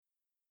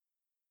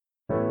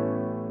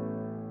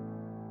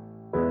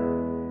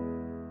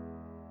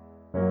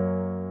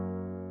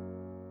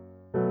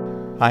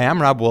Hi,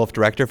 I'm Rob Wolf,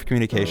 Director of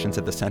Communications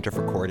at the Center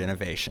for Court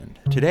Innovation.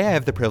 Today I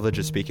have the privilege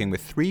of speaking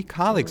with three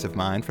colleagues of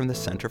mine from the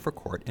Center for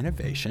Court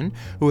Innovation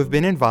who have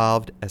been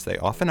involved, as they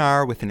often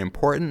are, with an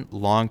important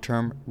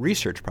long-term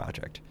research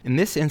project. In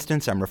this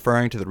instance, I'm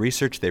referring to the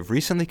research they've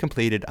recently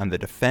completed on the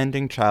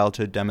Defending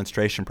Childhood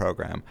Demonstration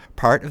Program,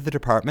 part of the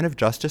Department of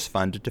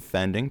Justice-funded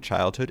Defending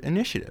Childhood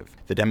Initiative.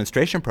 The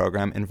demonstration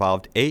program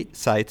involved 8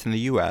 sites in the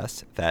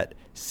U.S. that,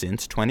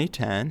 since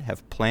 2010,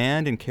 have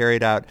planned and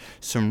carried out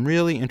some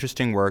really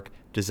interesting work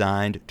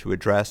designed to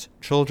address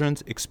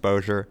children's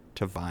exposure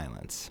to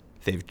violence.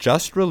 They've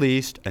just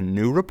released a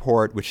new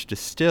report which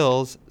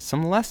distills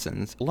some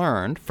lessons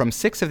learned from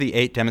 6 of the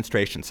 8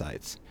 demonstration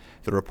sites.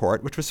 The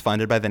report, which was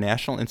funded by the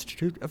National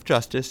Institute of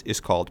Justice,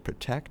 is called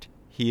Protect,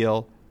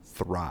 Heal,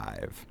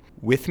 Thrive.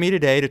 With me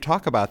today to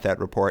talk about that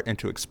report and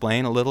to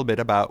explain a little bit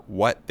about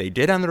what they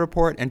did on the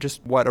report and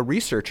just what a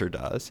researcher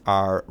does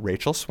are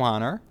Rachel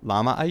Swanner,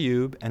 Lama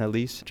Ayub, and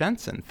Elise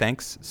Jensen.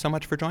 Thanks so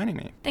much for joining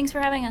me. Thanks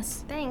for having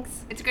us.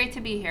 Thanks. It's great to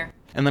be here.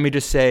 And let me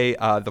just say,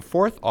 the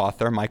fourth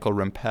author, Michael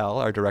Rimpel,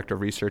 our Director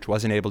of Research,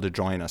 wasn't able to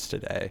join us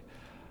today.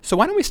 So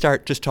why don't we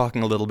start just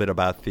talking a little bit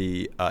about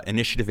the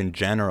initiative in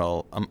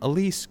general.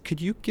 Elise,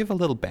 could you give a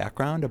little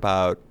background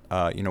about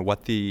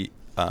what the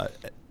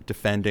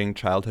Defending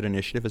Childhood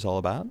Initiative is all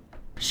about?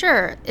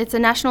 Sure. It's a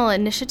national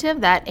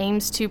initiative that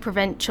aims to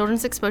prevent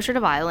children's exposure to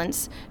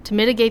violence, to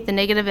mitigate the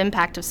negative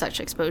impact of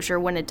such exposure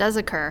when it does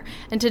occur,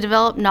 and to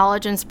develop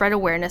knowledge and spread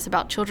awareness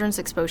about children's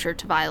exposure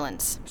to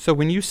violence. So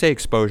when you say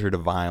exposure to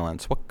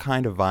violence, what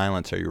kind of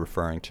violence are you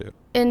referring to?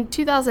 In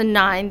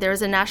 2009, there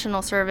was a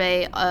national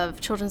survey of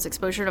children's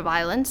exposure to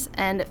violence,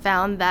 and it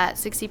found that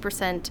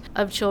 60%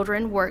 of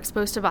children were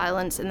exposed to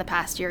violence in the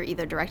past year,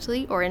 either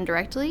directly or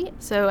indirectly.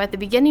 So at the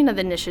beginning of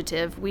the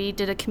initiative, we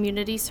did a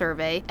community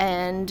survey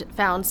and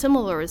found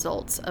similar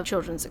results of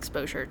children's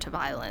exposure to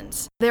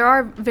violence. There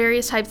are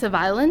various types of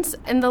violence.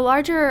 In the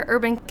larger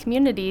urban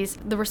communities,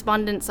 the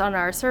respondents on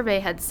our survey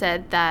had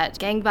said that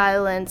gang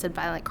violence and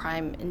violent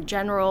crime in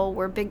general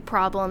were big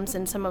problems.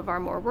 In some of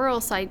our more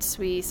rural sites,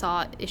 we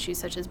saw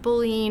issues such as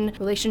bullying,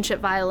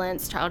 relationship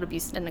violence, child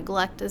abuse and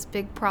neglect as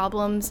big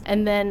problems.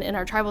 And then in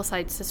our tribal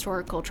sites,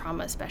 historical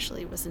trauma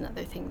especially was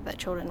another thing that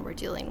children were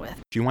dealing with.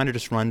 Do you want to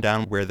just run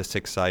down where the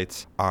 6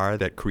 sites are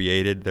that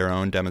created their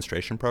own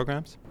demonstration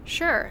programs?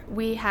 Sure.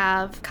 We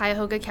have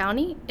Cuyahoga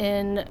County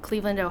in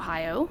Cleveland,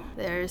 Ohio.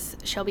 There's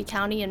Shelby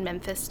County in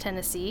Memphis,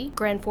 Tennessee.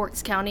 Grand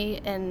Forks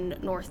County in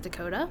North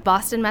Dakota.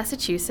 Boston,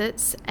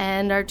 Massachusetts.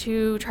 And our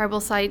 2 tribal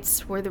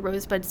sites were the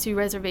Rosebud Sioux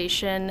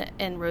Reservation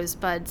in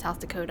Rosebud, South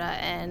Dakota,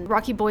 and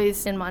Rocky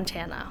Boys in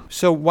Montana.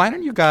 So why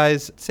don't you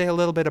guys say a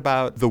little bit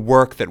about the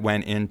work that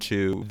went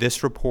into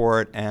this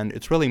report? And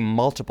it's really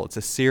multiple. It's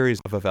a series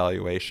of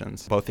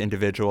evaluations, both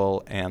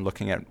individual and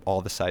looking at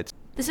all the sites.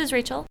 This is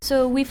Rachel.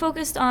 So we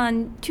focused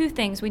on 2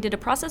 things. We did a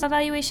process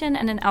evaluation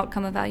and an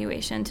outcome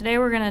evaluation. Today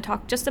we're going to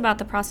talk just about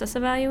the process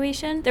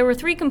evaluation. There were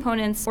 3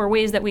 components or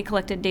ways that we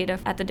collected data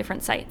at the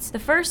different sites. The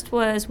first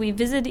was we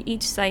visited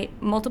each site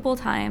multiple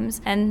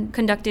times and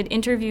conducted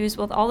interviews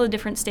with all the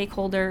different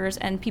stakeholders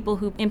and people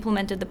who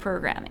implemented the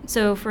programming.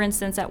 So for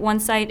instance, at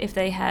one site, if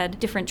they had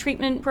different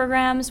treatment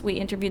programs, we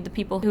interviewed the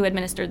people who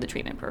administered the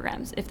treatment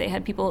programs. If they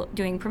had people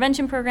doing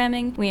prevention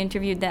programming, we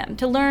interviewed them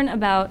to learn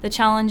about the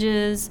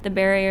challenges, the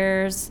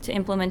barriers, to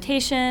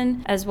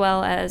implementation, as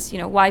well as,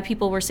 why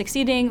people were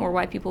succeeding or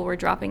why people were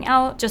dropping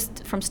out,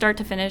 just from start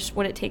to finish,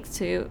 what it takes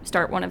to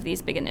start one of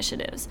these big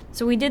initiatives.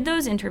 So we did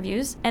those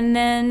interviews. And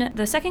then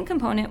the second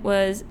component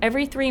was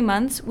every 3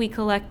 months, we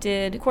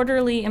collected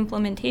quarterly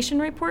implementation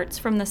reports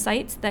from the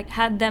sites that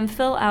had them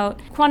fill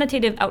out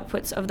quantitative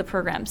outputs of the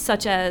program,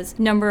 such as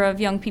number of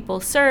young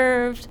people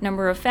served,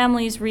 number of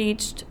families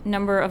reached,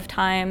 number of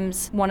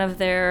times one of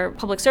their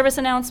public service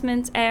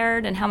announcements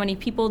aired, and how many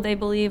people they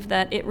believe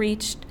that it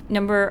reached,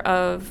 number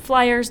of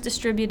flyers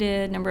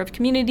distributed, number of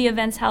community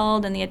events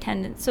held, and the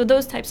attendance. So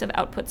those types of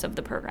outputs of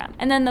the program.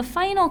 And then the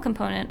final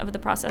component of the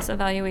process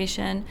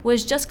evaluation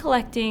was just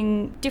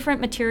collecting different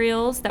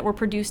materials that were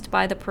produced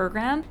by the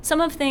program.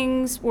 Some of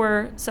things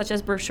were such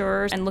as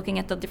brochures and looking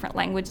at the different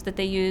language that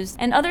they used,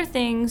 and other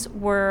things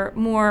were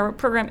more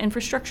program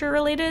infrastructure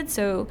related,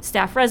 so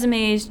staff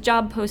resumes,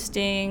 job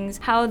postings,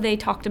 how they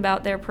talked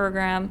about their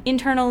program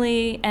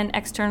internally and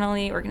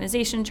externally,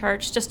 organization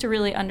charts, just to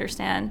really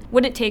understand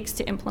what it takes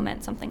to implement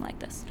something like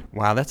this.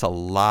 Wow, that's a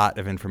lot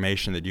of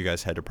information that you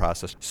guys had to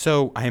process.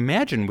 So I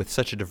imagine with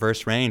such a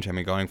diverse range,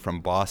 going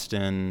from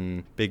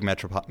Boston, big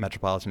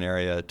metropolitan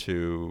area,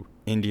 to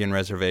Indian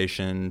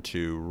reservation,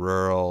 to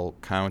rural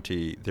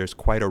county, there's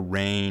quite a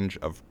range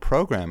of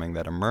programming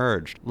that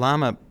emerged.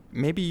 Lama,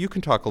 maybe you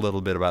can talk a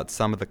little bit about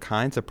some of the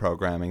kinds of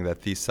programming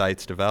that these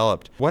sites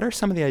developed. What are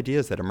some of the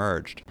ideas that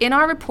emerged? In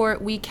our report,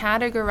 we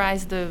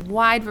categorized the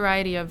wide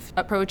variety of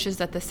approaches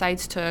that the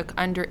sites took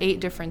under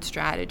 8 different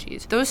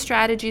strategies. Those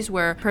strategies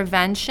were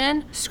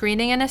prevention,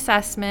 screening and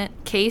assessment,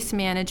 case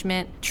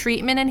management,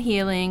 treatment and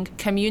healing,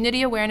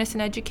 community awareness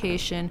and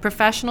education,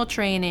 professional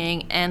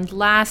training, and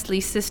lastly,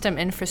 system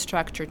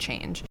infrastructure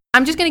change.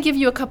 I'm just going to give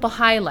you a couple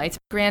highlights.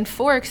 Grand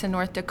Forks in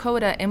North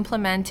Dakota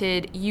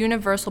implemented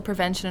universal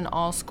prevention in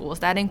all schools.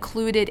 That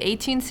included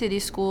 18 city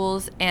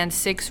schools and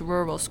 6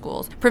 rural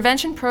schools.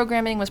 Prevention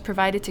programming was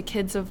provided to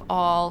kids of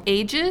all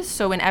ages,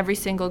 so in every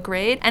single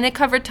grade, and it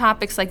covered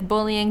topics like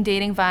bullying,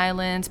 dating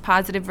violence,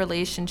 positive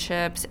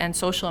relationships, and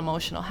social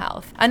emotional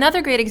health.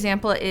 Another great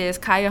example is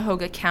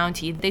Cuyahoga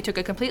County. They took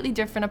a completely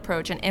different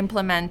approach and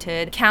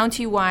implemented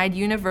county-wide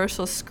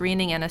universal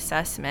screening and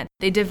assessment.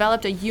 They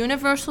developed a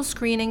universal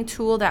screening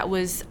tool that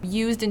was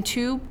used in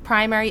 2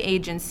 primary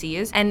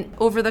agencies, and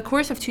over the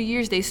course of 2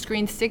 years, they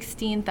screened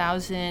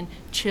 16,000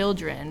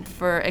 children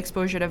for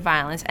exposure to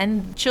violence,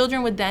 and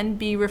children would then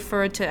be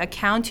referred to a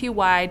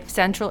county-wide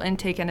central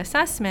intake and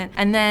assessment,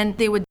 and then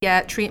they would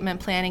get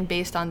treatment planning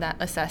based on that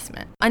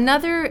assessment.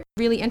 Another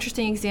really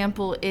interesting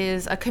example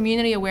is a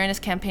community awareness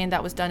campaign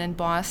that was done in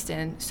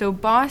Boston. So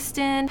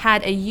Boston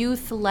had a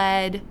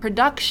youth-led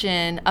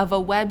production of a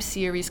web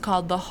series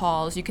called The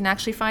Halls. You can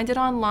actually find it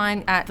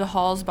online at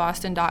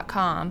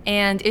thehallsboston.com,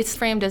 and it's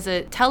framed as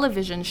a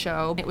television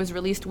show. It was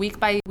released week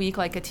by week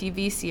like a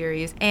TV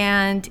series,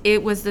 and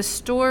it was the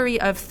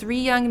story of 3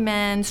 young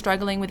men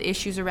struggling with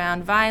issues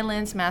around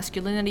violence,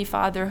 masculinity,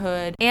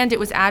 fatherhood, and it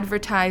was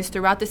advertised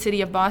throughout the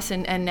city of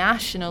Boston and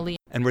nationally.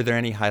 And were there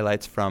any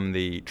highlights from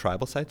the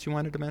tribal sites you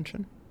wanted to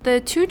mention? The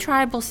 2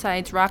 tribal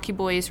sites, Rocky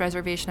Boys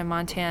Reservation in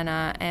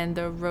Montana and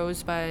the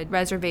Rosebud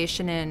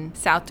Reservation in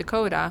South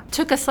Dakota,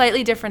 took a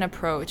slightly different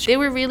approach. They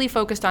were really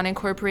focused on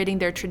incorporating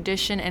their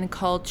tradition and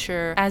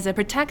culture as a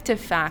protective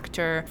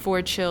factor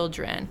for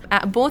children.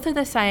 At both of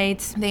the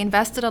sites, they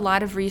invested a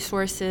lot of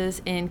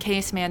resources in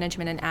case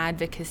management and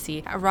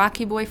advocacy. At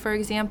Rocky Boy, for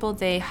example,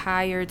 they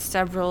hired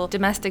several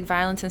domestic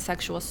violence and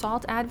sexual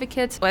assault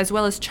advocates, as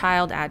well as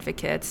child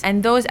advocates.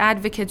 And those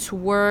advocates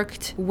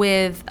worked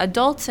with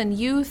adults and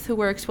youth who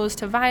were exposed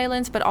to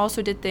violence, but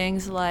also did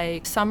things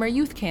like summer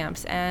youth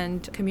camps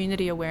and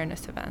community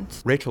awareness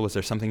events. Rachel, was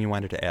there something you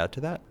wanted to add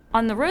to that?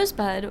 On the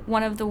Rosebud,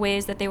 one of the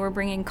ways that they were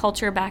bringing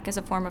culture back as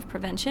a form of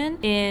prevention,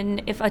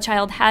 if a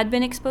child had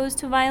been exposed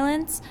to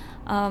violence,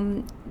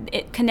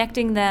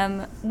 connecting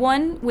them,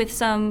 one, with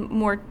some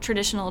more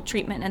traditional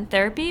treatment and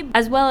therapy,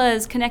 as well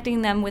as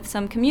connecting them with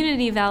some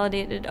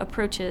community-validated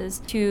approaches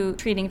to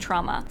treating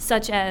trauma,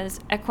 such as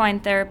equine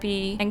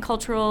therapy and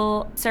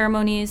cultural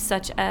ceremonies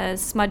such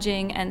as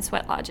smudging and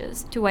sweat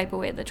lodges to wipe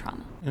away the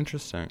trauma.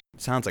 Interesting.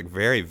 It sounds like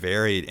very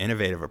varied,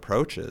 innovative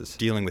approaches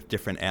dealing with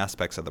different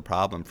aspects of the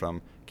problem,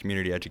 from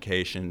community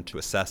education to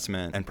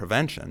assessment and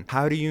prevention.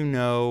 How do you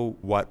know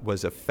what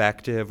was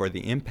effective or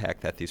the impact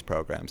that these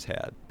programs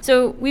had?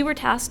 So we were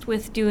tasked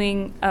with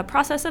doing a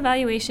process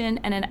evaluation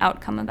and an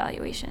outcome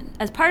evaluation.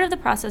 As part of the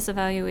process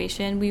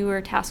evaluation, we were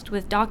tasked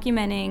with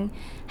documenting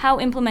how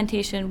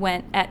implementation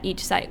went at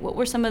each site. What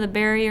were some of the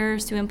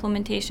barriers to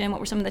implementation? What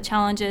were some of the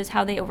challenges?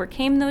 How they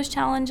overcame those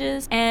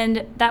challenges?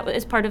 And that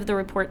is part of the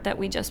report that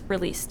we just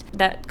released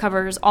that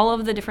covers all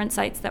of the different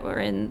sites that were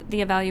in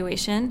the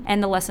evaluation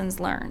and the lessons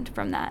learned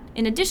from that.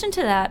 In addition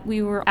to that,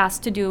 we were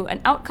asked to do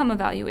an outcome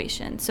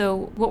evaluation.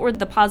 So what were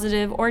the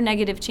positive or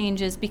negative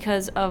changes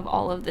because of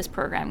all of this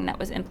programming that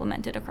was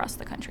implemented across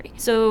the country?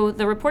 So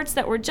the reports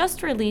that were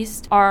just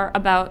released are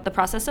about the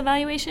process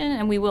evaluation,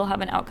 and we will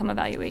have an outcome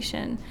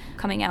evaluation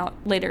coming out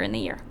later in the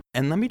year.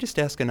 And let me just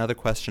ask another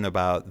question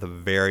about the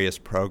various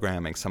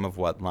programming, some of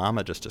what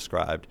Lama just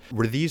described.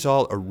 Were these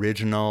all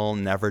original,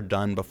 never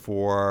done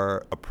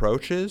before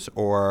approaches,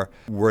 or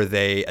were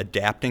they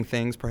adapting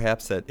things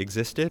perhaps that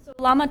existed? So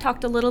Lama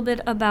talked a little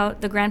bit about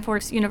the Grand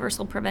Forks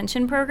Universal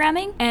Prevention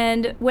Programming,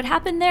 and what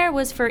happened there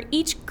was for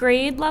each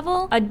grade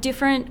level, a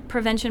different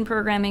prevention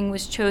programming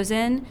was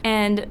chosen,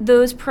 and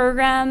those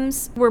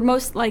programs were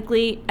most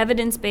likely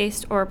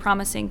evidence-based or a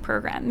promising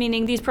program,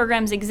 meaning these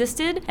programs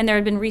existed, and there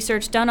had been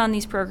research done on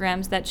these programs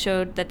that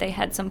showed that they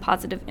had some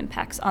positive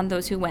impacts on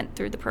those who went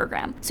through the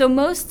program. So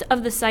most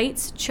of the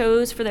sites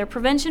chose for their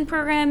prevention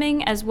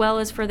programming as well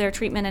as for their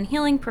treatment and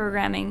healing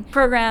programming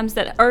programs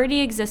that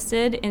already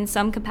existed in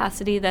some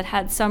capacity that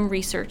had some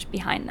research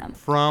behind them.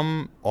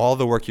 From all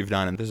the work you've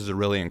done, and this is a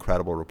really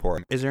incredible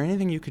report, is there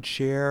anything you could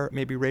share,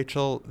 maybe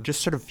Rachel, just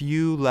sort of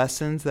few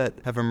lessons that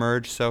have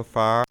emerged so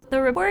far?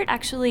 The report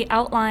actually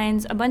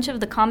outlines a bunch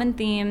of the common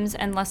themes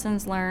and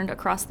lessons learned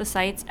across the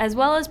sites, as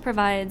well as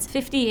provides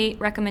 58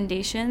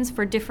 recommendations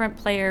for different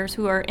players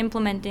who are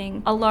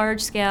implementing a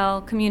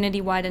large-scale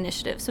community-wide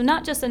initiative. So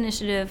not just an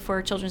initiative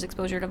for children's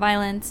exposure to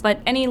violence, but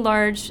any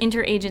large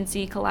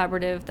interagency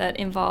collaborative that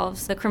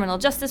involves the criminal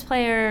justice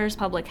players,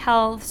 public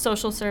health,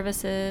 social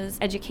services,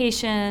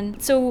 education.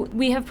 So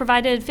we have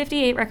provided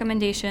 58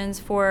 recommendations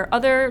for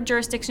other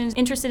jurisdictions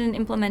interested in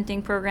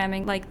implementing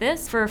programming like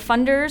this, for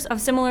funders of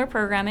similar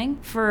programming,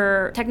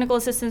 for technical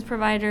assistance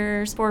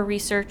providers, for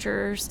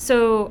researchers.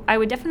 So I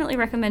would definitely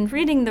recommend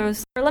reading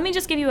those Let me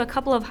just give you a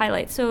couple of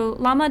highlights. So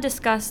Lama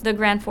discussed the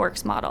Grand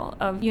Forks model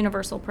of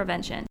universal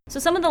prevention. So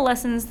some of the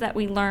lessons that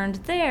we learned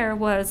there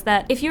was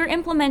that if you're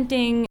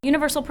implementing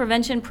universal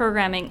prevention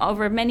programming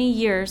over many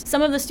years,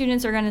 some of the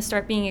students are going to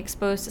start being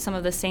exposed to some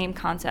of the same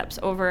concepts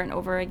over and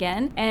over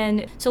again.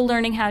 And so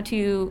learning how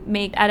to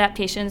make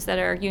adaptations that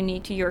are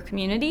unique to your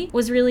community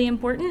was really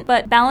important.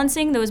 But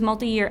balancing those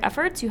multi-year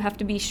efforts, you have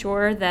to be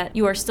sure that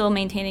you are still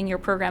maintaining your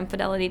program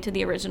fidelity to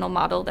the original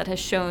model that has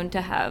shown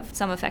to have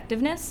some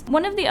effectiveness.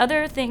 One of the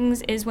other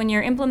things is when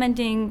you're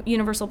implementing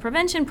universal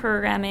prevention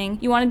programming,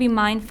 you want to be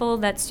mindful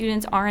that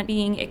students aren't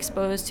being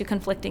exposed to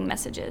conflicting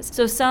messages.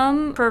 So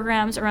some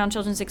programs around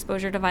children's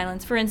exposure to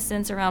violence, for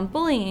instance, around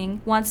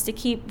bullying, wants to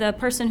keep the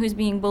person who's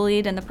being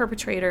bullied and the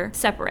perpetrator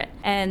separate.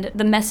 And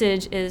the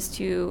message is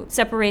to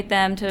separate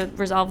them to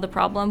resolve the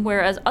problem,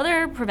 whereas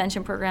other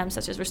prevention programs,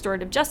 such as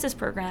restorative justice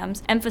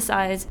programs,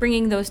 emphasize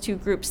bringing those two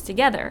groups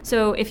together.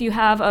 So if you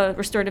have a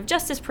restorative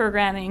justice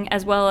programming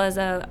as well as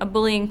a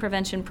bullying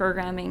prevention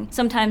programming,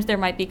 sometimes there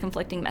might be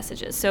conflicting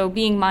messages. So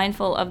being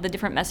mindful of the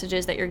different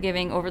messages that you're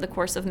giving over the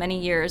course of many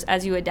years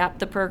as you adapt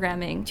the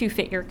programming to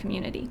fit your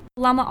community.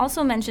 Lama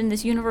also mentioned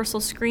this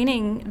universal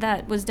screening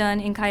that was done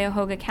in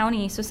Cuyahoga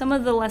County. So some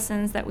of the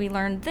lessons that we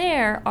learned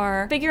there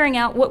are figuring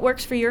out what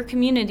works for your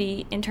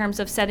community in terms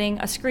of setting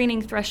a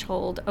screening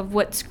threshold of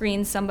what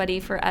screens somebody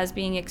for as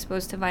being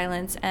exposed to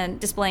violence and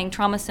displaying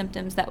trauma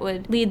symptoms that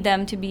would lead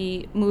them to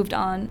be moved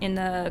on in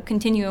the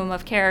continuum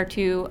of care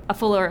to a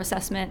fuller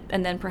assessment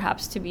and then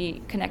perhaps to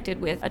be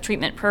connected with a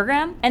treatment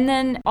program. And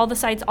then all the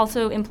sites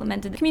also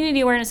implemented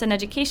community awareness and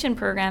education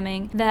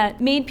programming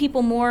that made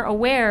people more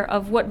aware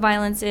of what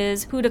violence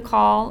is, who to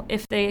call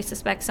if they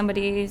suspect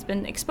somebody has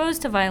been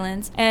exposed to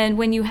violence. And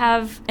when you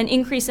have an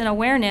increase in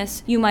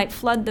awareness, you might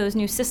flood those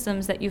new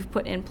systems that you've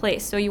put in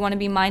place. So you want to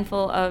be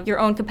mindful of your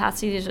own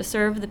capacity to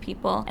serve the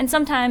people. And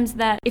sometimes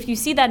that if you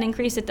see that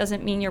increase, it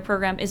doesn't mean your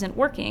program isn't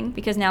working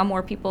because now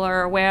more people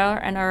are aware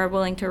and are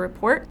willing to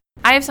report.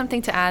 I have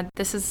something to add.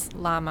 This is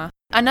Lama.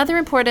 Another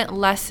important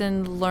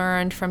lesson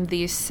learned from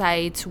these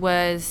sites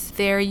was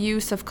their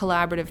use of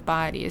collaborative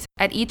bodies.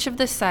 At each of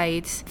the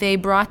sites, they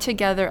brought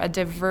together a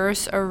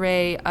diverse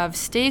array of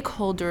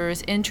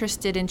stakeholders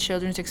interested in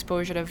children's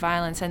exposure to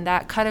violence, and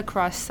that cut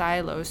across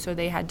silos. So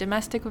they had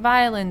domestic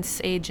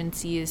violence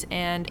agencies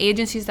and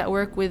agencies that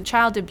work with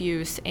child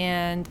abuse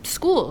and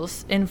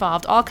schools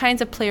involved, all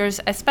kinds of players,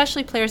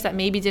 especially players that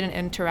maybe didn't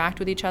interact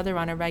with each other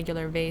on a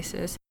regular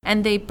basis.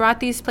 And they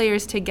brought these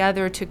players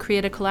together to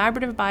create a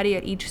collaborative body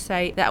at each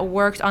site that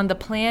worked on the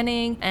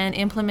planning and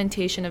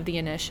implementation of the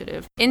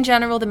initiative. In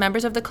general, the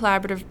members of the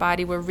collaborative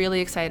body were really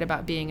excited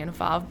about being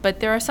involved, but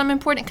there are some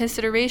important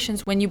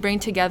considerations when you bring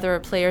together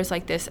players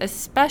like this,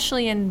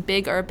 especially in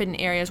big urban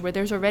areas where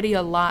there's already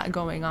a lot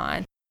going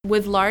on.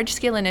 With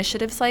large-scale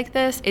initiatives like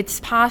this, it's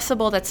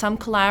possible that some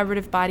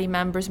collaborative body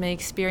members may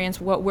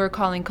experience what we're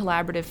calling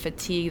collaborative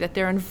fatigue, that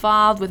they're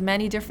involved with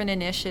many different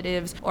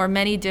initiatives or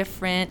many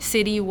different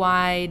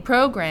citywide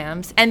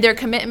programs, and their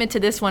commitment to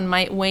this one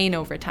might wane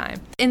over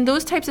time. In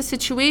those types of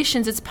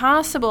situations, it's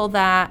possible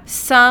that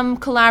some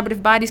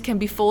collaborative bodies can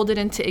be folded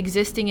into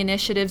existing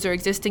initiatives or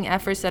existing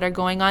efforts that are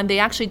going on. They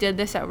actually did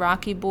this at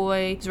Rocky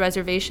Boy's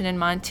Reservation in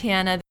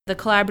Montana. The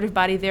collaborative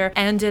body there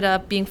ended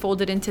up being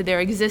folded into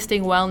their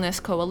existing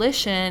wellness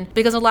coalition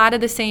because a lot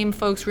of the same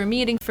folks were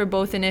meeting for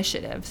both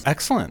initiatives.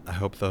 Excellent. I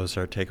hope those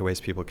are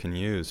takeaways people can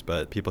use,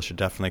 but people should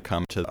definitely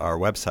come to our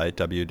website,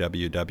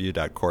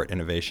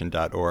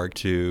 www.courtinnovation.org,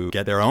 to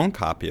get their own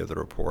copy of the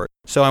report.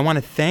 So I want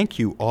to thank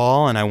you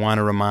all, and I want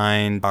to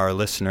remind our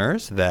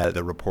listeners that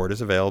the report is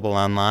available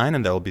online,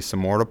 and there will be some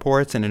more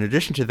reports. And in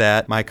addition to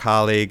that, my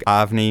colleague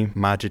Avni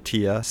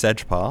Majatia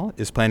Sejpal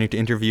is planning to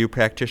interview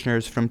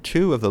practitioners from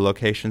two of the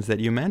locations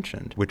that you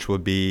mentioned, which will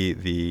be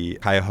the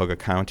Cuyahoga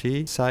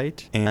County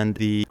site and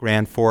the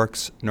Grand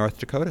Forks, North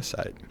Dakota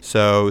site.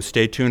 So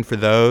stay tuned for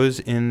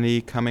those in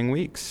the coming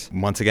weeks.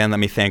 Once again,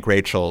 let me thank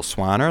Rachel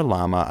Swanner,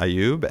 Lama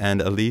Ayub,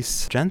 and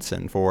Elise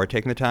Jensen for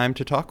taking the time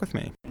to talk with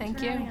me.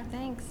 Thank you.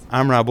 Thanks.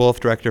 I'm Rob Wolf,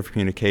 Director of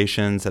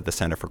Communications at the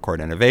Center for Court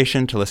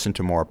Innovation. To listen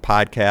to more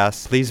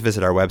podcasts, please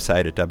visit our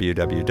website at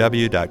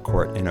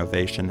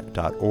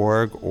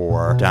www.courtinnovation.org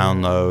or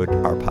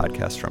download our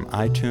podcast from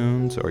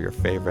iTunes or your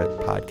favorite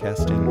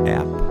podcasting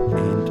app.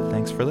 And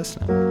thanks for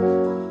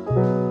listening.